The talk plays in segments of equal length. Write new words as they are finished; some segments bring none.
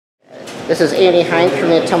This is Andy Hines from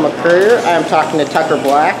the Ottumwa Courier. I'm talking to Tucker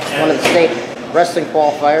Black, one of the state wrestling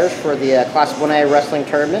qualifiers for the Class 1A wrestling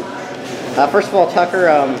tournament. First of all, Tucker,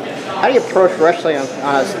 how do you approach wrestling on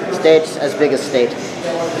a stage as big as state?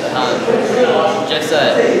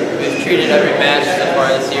 We've treated every match so far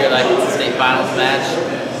this year like it's a state finals match.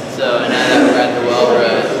 So now that we're at the well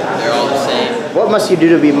road, they're all the same. What must you do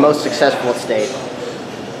to be most successful at state?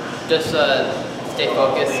 Just stay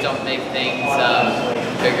focused, don't make things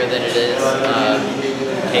bigger than it is.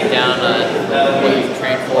 Take down what you've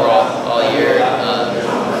trained for all year.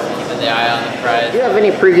 Keeping the eye on the prize. Do you have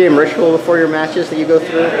any pregame ritual before your matches that you go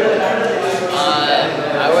through?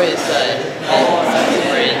 I always hit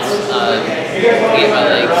sprints, get my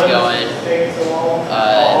legs going,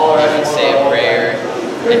 maybe say a prayer,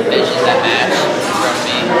 envision that match from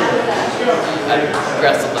me. I've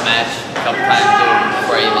wrestled the match a couple times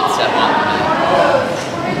before I even step on the mat.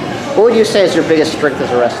 What would you say is your biggest strength as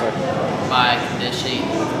a wrestler? My conditioning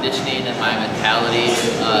and my mentality.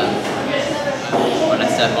 When I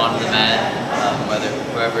step onto the mat,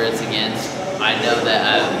 whoever it's against, I know that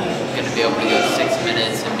I'm going to be able to go 6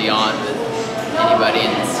 minutes and beyond with anybody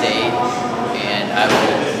in the state, and I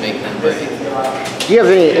will make them break. Do you have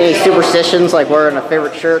any superstitions, like wearing a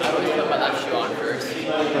favorite shirt? I always put my left shoe on first,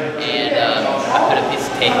 and I put a piece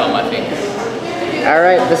of tape on my finger. All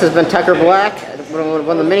right, this has been Tucker Black, one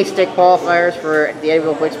of the many state qualifiers for the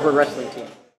Eddyville Blake'sburg wrestling team.